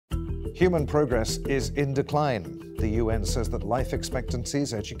Human progress is in decline. The UN says that life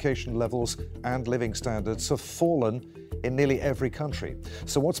expectancies, education levels and living standards have fallen in nearly every country.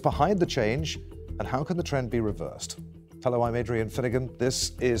 So what's behind the change and how can the trend be reversed? Hello, I'm Adrian Finighan.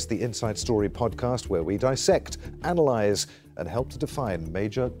 This is the Inside Story podcast where we dissect, analyse and help to define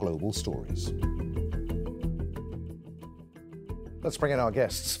major global stories. Let's bring in our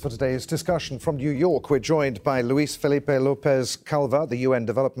guests for today's discussion. From New York, we're joined by Luis Felipe López Calva, the UN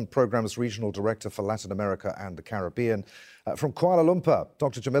Development Programme's Regional Director for Latin America and the Caribbean. From Kuala Lumpur,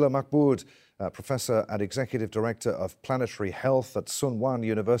 Dr Jemilah Mahmood, Professor and Executive Director of Planetary Health at Sunwan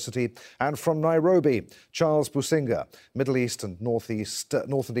University. And from Nairobi, Charles Businge, Middle East and North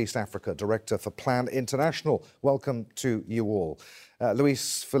and East Africa Director for Plan International. Welcome to you all.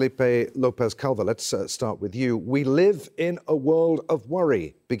 Luis Felipe López Calva, let's start with you. We live in a world of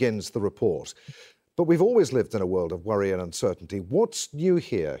worry, begins the report. But we've always lived in a world of worry and uncertainty. What's new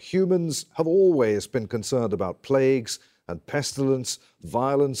here? Humans have always been concerned about plagues and pestilence,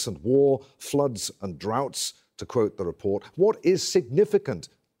 violence and war, floods and droughts, to quote the report. What is significant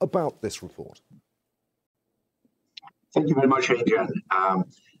about this report? Thank you very much, Adrian.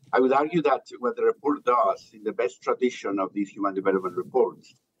 I would argue that what the report does, in the best tradition of these human development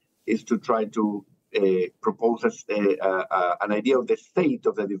reports, is to try to propose an idea of the state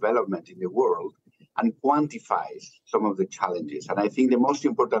of the development in the world and quantifies some of the challenges. And I think the most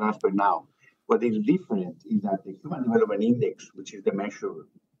important aspect now, what is different is that the Human Development Index, which is the measure,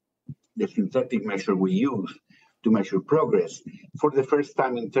 the synthetic measure we use to measure progress, for the first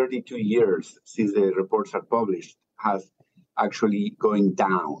time in 32 years since the reports are published, has actually gone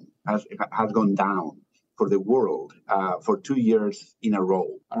down for the world for 2 years in a row.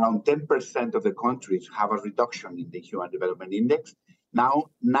 Around 10% of the countries have a reduction in the Human Development Index. Now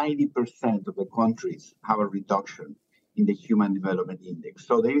 90% of the countries have a reduction in the Human Development Index.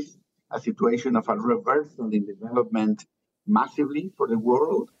 So there is a situation of a reversal in development massively for the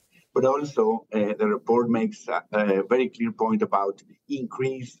world, but also the report makes a very clear point about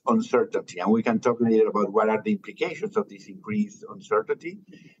increased uncertainty. And we can talk later about what are the implications of this increased uncertainty.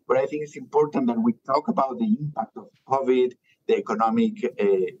 But I think it's important that we talk about the impact of COVID, the economic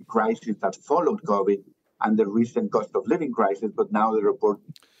crisis that followed COVID, and the recent cost of living crisis. But now the report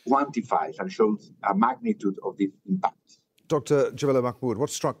quantifies and shows a magnitude of these impacts. Dr Jemilah Mahmood, what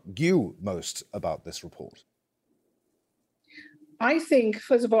struck you most about this report? I think,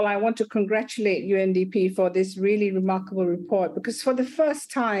 first of all, I want to congratulate UNDP for this really remarkable report, because for the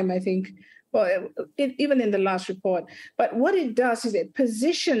first time, I think, well, even in the last report, but what it does is it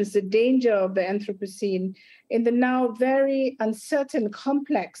positions the danger of the Anthropocene in the now very uncertain,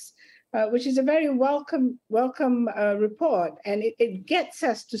 complex, which is a very welcome report. And it gets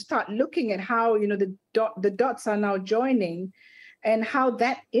us to start looking at how, the dots are now joining and how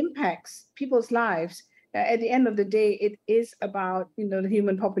that impacts people's lives. At the end of the day, it is about, the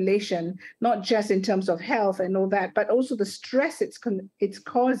human population, not just in terms of health and all that, but also the stress it's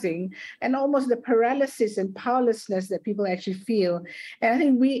causing and almost the paralysis and powerlessness that people actually feel. And I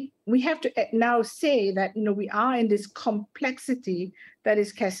think we have to now say that, we are in this complexity that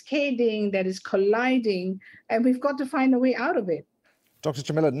is cascading, that is colliding, and we've got to find a way out of it. Dr.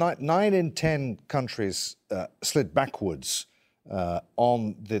 Jemilah, 9 in 10 countries slid backwards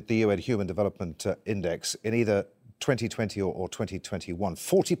on the UN Human Development Index in either 2020 or 2021.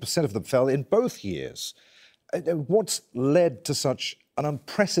 40% of them fell in both years. What's led to such an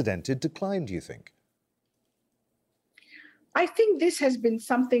unprecedented decline, do you think? I think this has been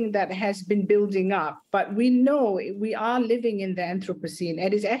something that has been building up, but we know we are living in the Anthropocene.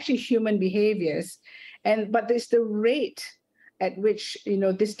 It is actually human behaviors, but there's the rate at which,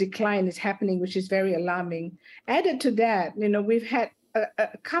 this decline is happening, which is very alarming. Added to that, we've had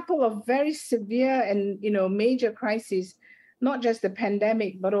a couple of very severe and, major crises, not just the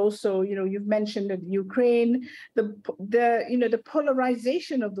pandemic, but also, you've mentioned Ukraine, the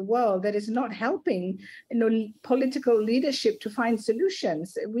polarization of the world that is not helping, political leadership to find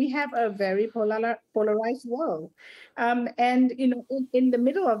solutions. We have a very polarized world. And, in the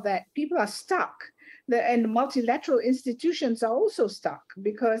middle of that, people are stuck. And multilateral institutions are also stuck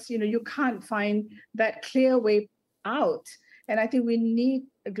because, you can't find that clear way out. And I think we need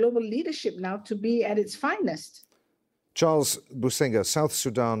a global leadership now to be at its finest. Charles Businge, South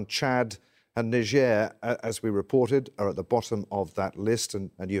Sudan, Chad and Niger, as we reported, are at the bottom of that list.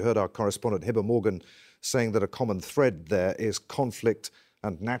 And you heard our correspondent Hiba Morgan saying that a common thread there is conflict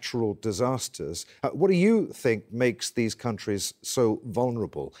and natural disasters. What do you think makes these countries so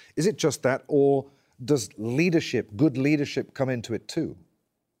vulnerable? Is it just that, or does good leadership come into it too?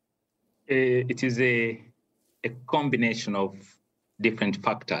 It is a combination of different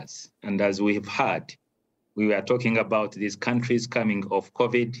factors. And as we've heard, we were talking about these countries coming off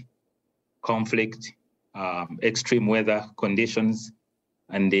COVID, conflict, extreme weather conditions,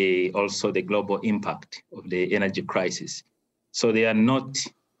 and also the global impact of the energy crisis. So they are not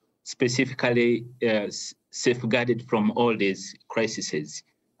specifically safeguarded from all these crises.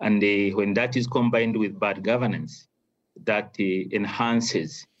 And when that is combined with bad governance, that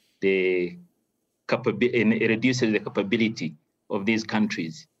enhances the capability and reduces the capability of these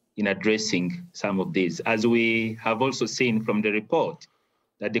countries in addressing some of these. As we have also seen from the report,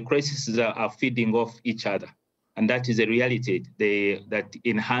 that the crises are feeding off each other. And that is a reality that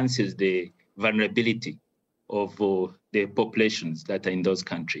enhances the vulnerability of the populations that are in those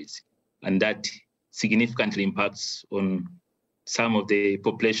countries. And that significantly impacts on some of the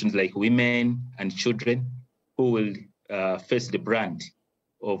populations like women and children who will face the brunt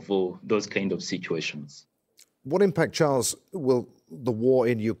of those kind of situations. What impact, Charles, will the war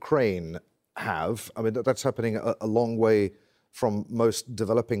in Ukraine have? I mean, that's happening a long way from most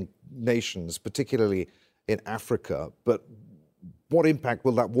developing nations, particularly in Africa. But what impact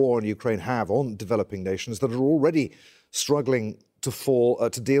will that war in Ukraine have on developing nations that are already struggling to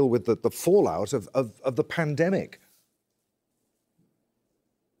deal with the fallout of the pandemic?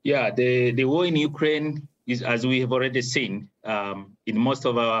 Yeah, the war in Ukraine is, as we have already seen, in most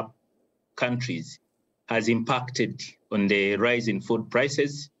of our countries, has impacted on the rise in food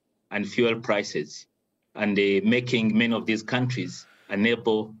prices and fuel prices, and making many of these countries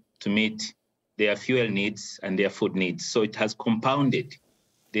unable to meet their fuel needs and their food needs. So it has compounded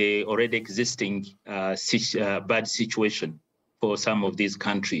the already existing bad situation for some of these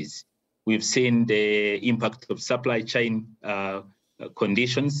countries. We've seen the impact of supply chain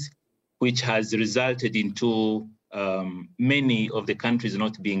conditions, which has resulted into many of the countries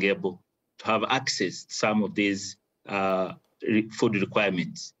not being able to have access to some of these food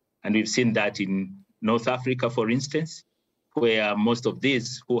requirements. And we've seen that in North Africa, for instance, where most of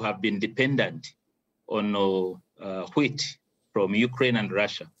these who have been dependent on wheat from Ukraine and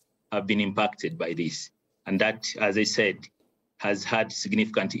Russia have been impacted by this. And that, as I said, has had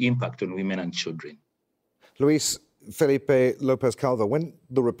significant impact on women and children. Luis Felipe López Calva, when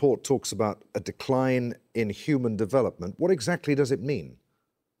the report talks about a decline in human development, what exactly does it mean?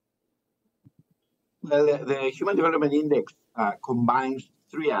 Well, the Human Development Index combines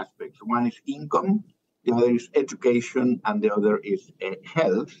three aspects. One is income, the other is education, and the other is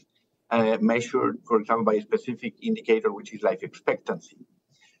health, measured, for example, by a specific indicator, which is life expectancy.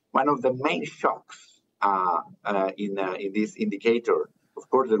 One of the main shocks in this indicator, of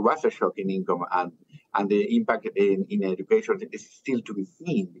course, there was a shock in income, and the impact in education is still to be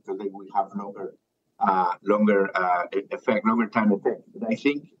seen because they will have longer time effect. But I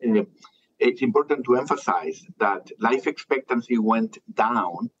think it's important to emphasize that life expectancy went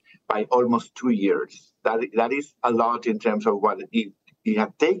down by almost 2 years. That is a lot in terms of what it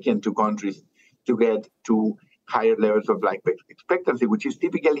had taken to countries to get to higher levels of life expectancy, which is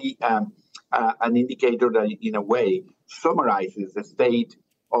typically an indicator that, in a way, summarizes the state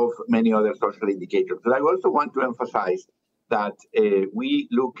of many other social indicators. But I also want to emphasize that we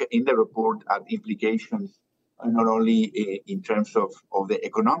look in the report at implications not only in terms of the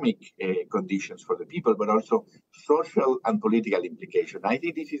economic conditions for the people, but also social and political implications. I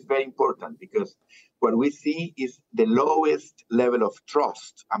think this is very important because what we see is the lowest level of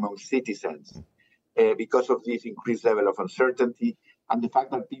trust among citizens because of this increased level of uncertainty and the fact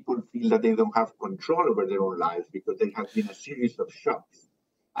that people feel that they don't have control over their own lives because there has been a series of shocks.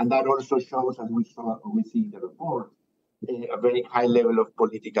 And that also shows, as we see in the report, a very high level of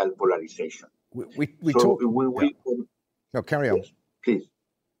political polarization. No, carry on. Yes, please.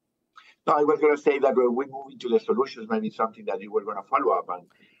 No, I was going to say that when we move into the solutions, maybe something that you were going to follow up on.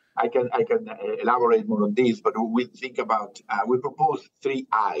 I can elaborate more on this, but we think about, we propose 3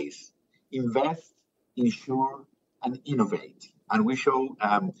 I's: invest, insure, and innovate. And we show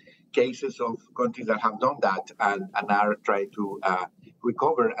cases of countries that have done that and are trying to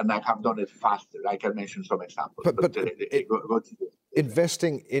recover and that have done it faster. I can mention some examples.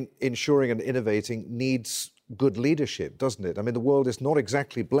 Investing in ensuring and innovating needs good leadership, doesn't it? I mean, the world is not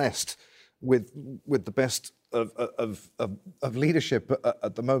exactly blessed with the best of leadership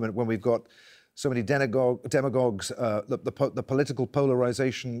at the moment when we've got so many demagogues, the political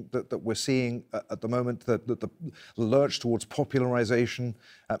polarization that we're seeing at the moment, the lurch towards popularization.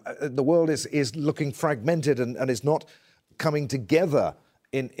 The world is looking fragmented and is not coming together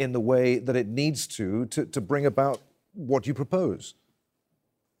in the way that it needs to bring about what you propose.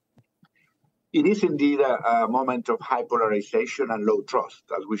 It is indeed a moment of high polarization and low trust,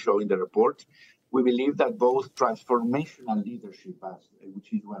 as we show in the report. we believe that both transformational leadership,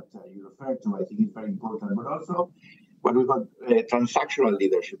 which is what you referred to, I think is very important, but also what we call transactional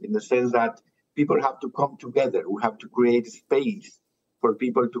leadership, in the sense that people have to come together. We have to create space for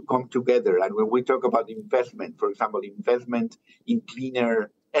people to come together. And when we talk about investment, for example, investment in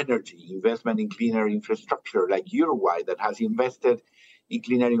cleaner energy, investment in cleaner infrastructure, like Uruguay that has invested in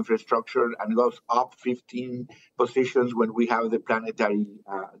cleaner infrastructure and goes up 15 positions when we have the planetary,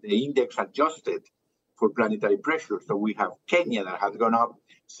 the index adjusted for planetary pressure. So we have Kenya that has gone up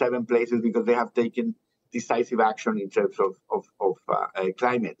 7 places because they have taken decisive action in terms of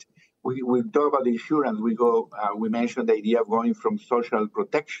climate. We talk about insurance. We mentioned the idea of going from social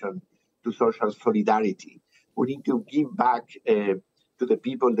protection to social solidarity. We need to give back to the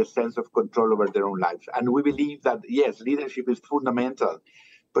people the sense of control over their own lives. And we believe that, yes, leadership is fundamental,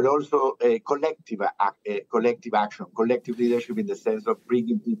 but also collective action, collective leadership in the sense of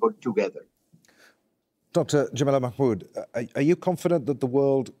bringing people together. Dr. Jemilah Mahmood, are you confident that the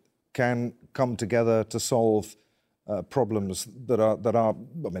world can come together to solve problems that are,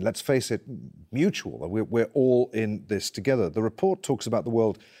 I mean, let's face it, mutual? We're all in this together. The report talks about the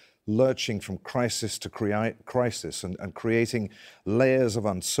world lurching from crisis to crisis and creating layers of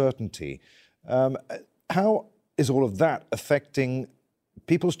uncertainty. How is all of that affecting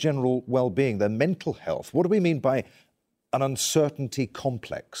people's general well-being, their mental health? What do we mean by an uncertainty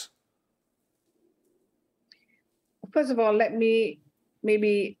complex? First of all, let me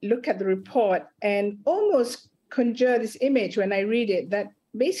maybe look at the report and almost conjure this image when I read it, that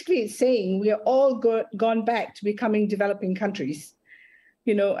basically it's saying we are all gone back to becoming developing countries.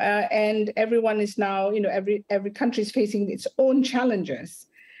 And everyone is now, every country is facing its own challenges.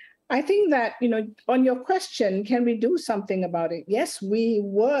 I think that, on your question, can we do something about it? Yes, we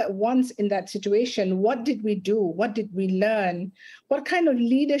were once in that situation. What did we do? What did we learn? What kind of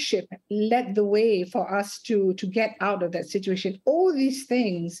leadership led the way for us to get out of that situation? All these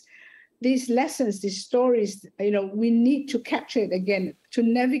things, these lessons, these stories, we need to capture it again to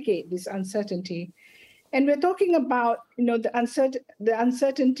navigate this uncertainty. And we're talking about, the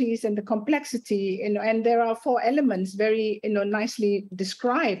uncertainties and the complexity, and there are 4 elements very, nicely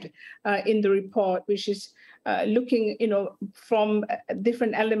described in the report, which is looking, from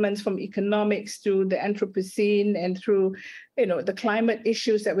different elements, from economics to the Anthropocene and through, the climate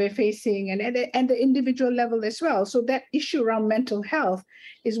issues that we're facing and the individual level as well. So that issue around mental health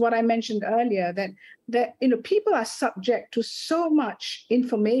is what I mentioned earlier, that people are subject to so much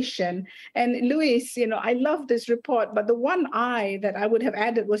information. And Luis, I love this report, but the one I that I would have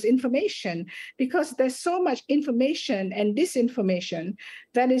added was information, because there's so much information and disinformation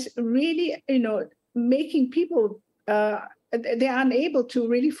that is really, making people, they're unable to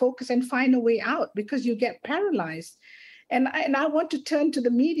really focus and find a way out because you get paralyzed. And I want to turn to the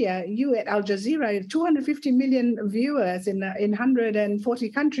media. You at Al Jazeera, 250 million viewers in 140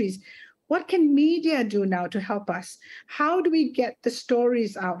 countries. What can media do now to help us? How do we get the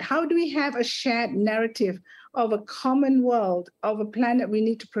stories out? How do we have a shared narrative of a common world, of a planet we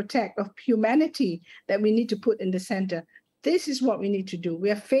need to protect, of humanity that we need to put in the center? This is what we need to do. We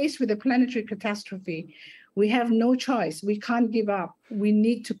are faced with a planetary catastrophe. We have no choice. We can't give up. We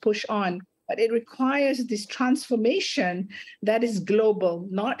need to push on. But it requires this transformation that is global,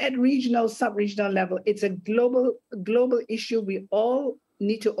 not at regional, sub-regional level. It's a global issue we all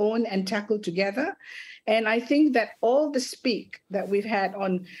need to own and tackle together. And I think that all the speak that we've had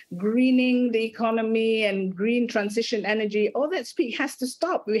on greening the economy and green transition energy, all that speak has to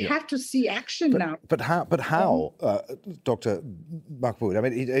stop. We have to see action now. But how, Dr. Mahmood? I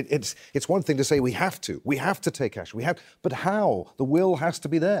mean, it's one thing to say we have to take action. But how? The will has to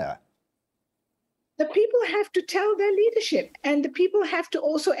be there. The people have to tell their leadership, and the people have to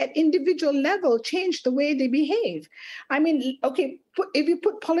also at individual level change the way they behave. I mean, okay, if you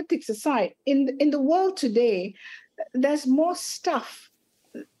put politics aside, in the world today, there's more stuff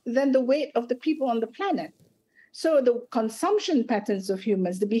than the weight of the people on the planet. So the consumption patterns of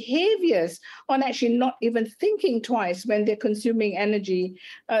humans, the behaviors on actually not even thinking twice when they're consuming energy,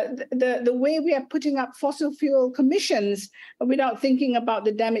 the way we are putting up fossil fuel commissions without thinking about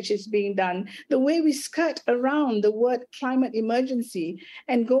the damage that's being done, the way we skirt around the word climate emergency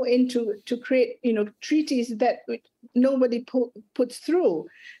and go into to create treaties that nobody puts through.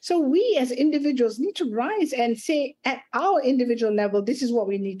 So we as individuals need to rise and say at our individual level, this is what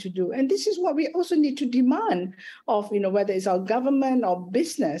we need to do. And this is what we also need to demand of, whether it's our government or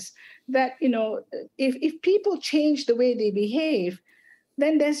business, that, if people change the way they behave,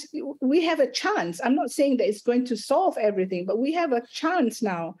 then we have a chance. I'm not saying that it's going to solve everything, but we have a chance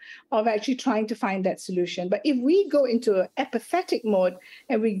now of actually trying to find that solution. But if we go into an apathetic mode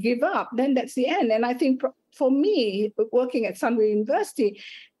and we give up, then that's the end. And I think for me, working at Sunwan University,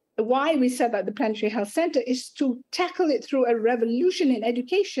 why we set up the Planetary Health Center is to tackle it through a revolution in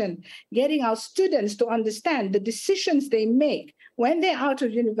education, getting our students to understand the decisions they make when they're out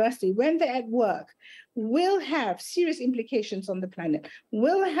of university, when they're at work, will have serious implications on the planet,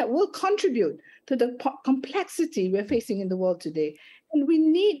 will contribute to the complexity we're facing in the world today. And we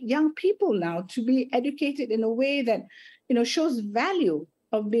need young people now to be educated in a way that, shows value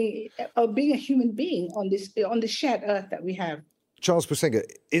of being a human being on the shared earth that we have. Charles Businge,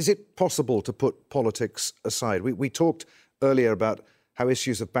 is it possible to put politics aside? We talked earlier about how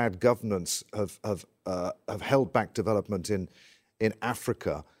issues of bad governance have held back development in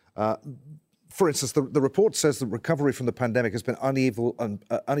Africa. For instance, the report says that recovery from the pandemic has been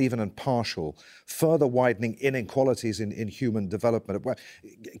uneven and partial, further widening inequalities in human development.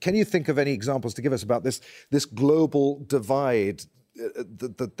 Can you think of any examples to give us about this global divide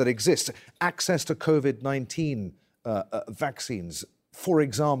that exists? Access to COVID-19 vaccines, for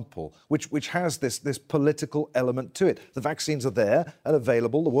example, which has this political element to it. The vaccines are there and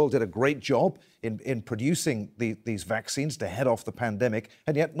available. The world did a great job in producing these vaccines to head off the pandemic,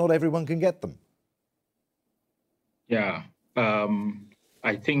 and yet not everyone can get them. Yeah,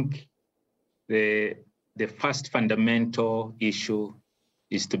 I think the first fundamental issue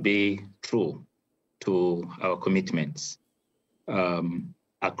is to be true to our commitments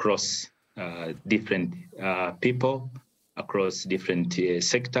across different people, across different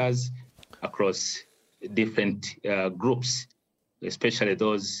sectors, across different groups, especially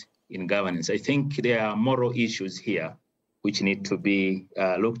those in governance. I think there are moral issues here which need to be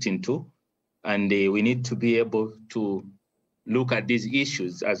looked into, and we need to be able to look at these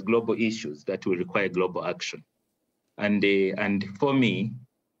issues as global issues that will require global action. And for me,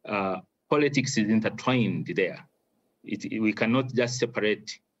 politics is intertwined there. We cannot just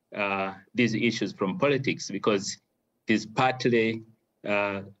separate these issues from politics, because it is partly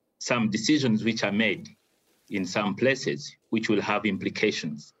some decisions which are made in some places which will have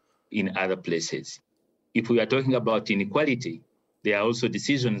implications in other places. If we are talking about inequality, there are also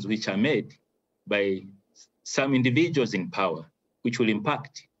decisions which are made by some individuals in power which will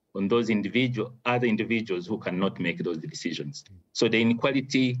impact on those other individuals who cannot make those decisions. So the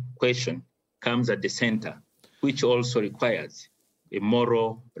inequality question comes at the center, which also requires a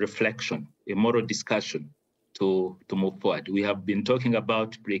moral reflection, a moral discussion to move forward. We have been talking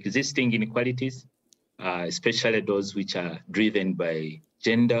about pre-existing inequalities, especially those which are driven by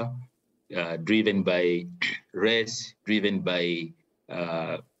gender, driven by race, driven by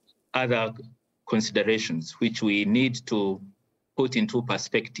other considerations, which we need to put into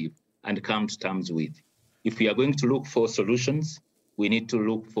perspective and come to terms with. If we are going to look for solutions, we need to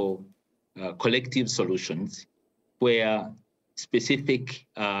look for collective solutions where specific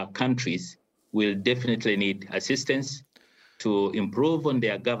countries will definitely need assistance to improve on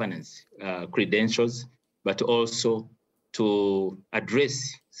their governance credentials, but also to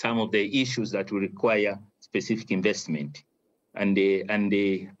address some of the issues that will require specific investment. And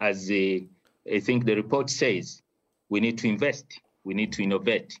as I think the report says, we need to invest, we need to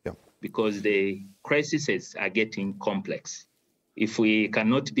innovate, because the crises are getting complex. If we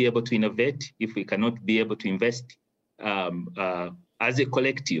cannot be able to innovate, if we cannot be able to invest as a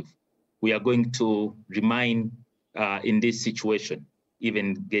collective, we are going to remain in this situation,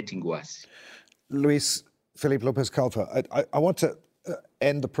 even getting worse. Luis Felipe López Calva, I want to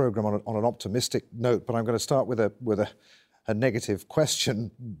end the program on an optimistic note, but I'm going to start with a negative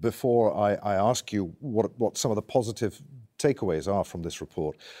question before I ask you what some of the positive takeaways are from this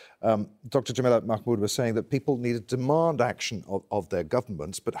report. Dr. Jemilah Mahmood was saying that people need to demand action of their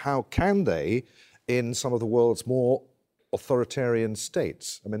governments, but how can they in some of the world's more authoritarian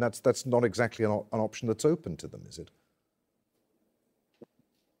states? I mean, that's not exactly an option that's open to them, is it?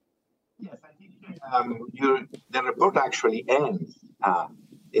 Yes, I think the report actually ends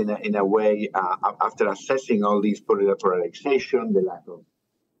in a way after assessing all these political polarization, the lack of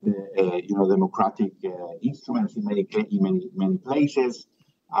democratic instruments in many places,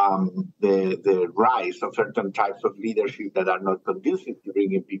 the rise of certain types of leadership that are not conducive to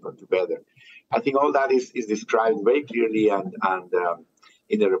bringing people together. I think all that is described very clearly and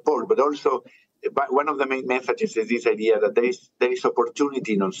in the report, but also one of the main messages is this idea that there is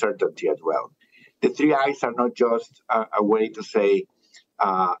opportunity in uncertainty as well. The 3 I's are not just a way to say,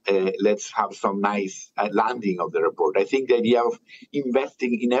 let's have some nice landing of the report. I think the idea of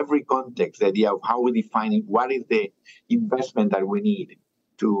investing in every context, the idea of how we define it, what is the investment that we need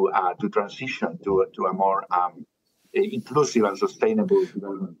to transition to a more inclusive and sustainable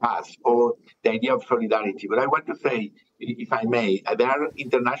development path, or the idea of solidarity. But I want to say, if I may, there are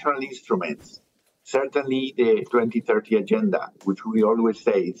international instruments. Certainly the 2030 Agenda, which we always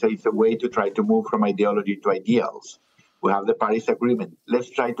say, it's a way to try to move from ideology to ideals. We have the Paris Agreement.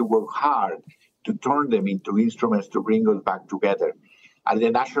 Let's try to work hard to turn them into instruments to bring us back together. At the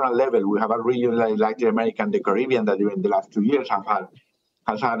national level, we have a region like Latin America and the Caribbean that during the last 2 years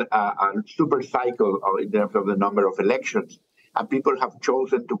has had a super cycle in terms of the number of elections, and people have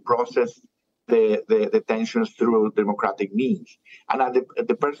chosen to process the tensions through democratic means. And at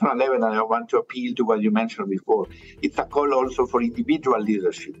the personal level, and I want to appeal to what you mentioned before, it's a call also for individual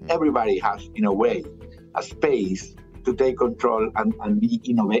leadership. Everybody has, in a way, a space to take control and be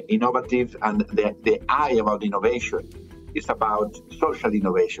innovative, and the I about innovation is about social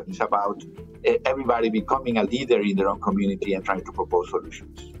innovation. It's about everybody becoming a leader in their own community and trying to propose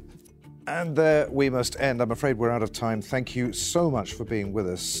solutions. And there we must end. I'm afraid we're out of time. Thank you so much for being with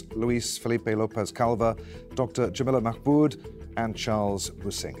us, Luis Felipe López Calva, Dr. Jemilah Mahmood, and Charles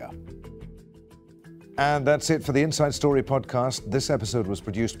Businge. And that's it for the Inside Story podcast. This episode was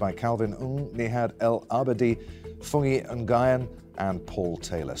produced by Calvin Nihad El Abadi, Fungi Ngayan, and Paul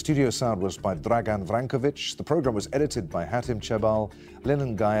Taylor. Studio sound was by Dragan Vrankovic. The program was edited by Hatim Chebal,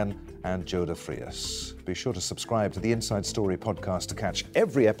 Lynn Ngayan, and Joda Frias. Be sure to subscribe to the Inside Story podcast to catch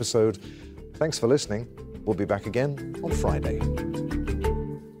every episode. Thanks for listening. We'll be back again on Friday.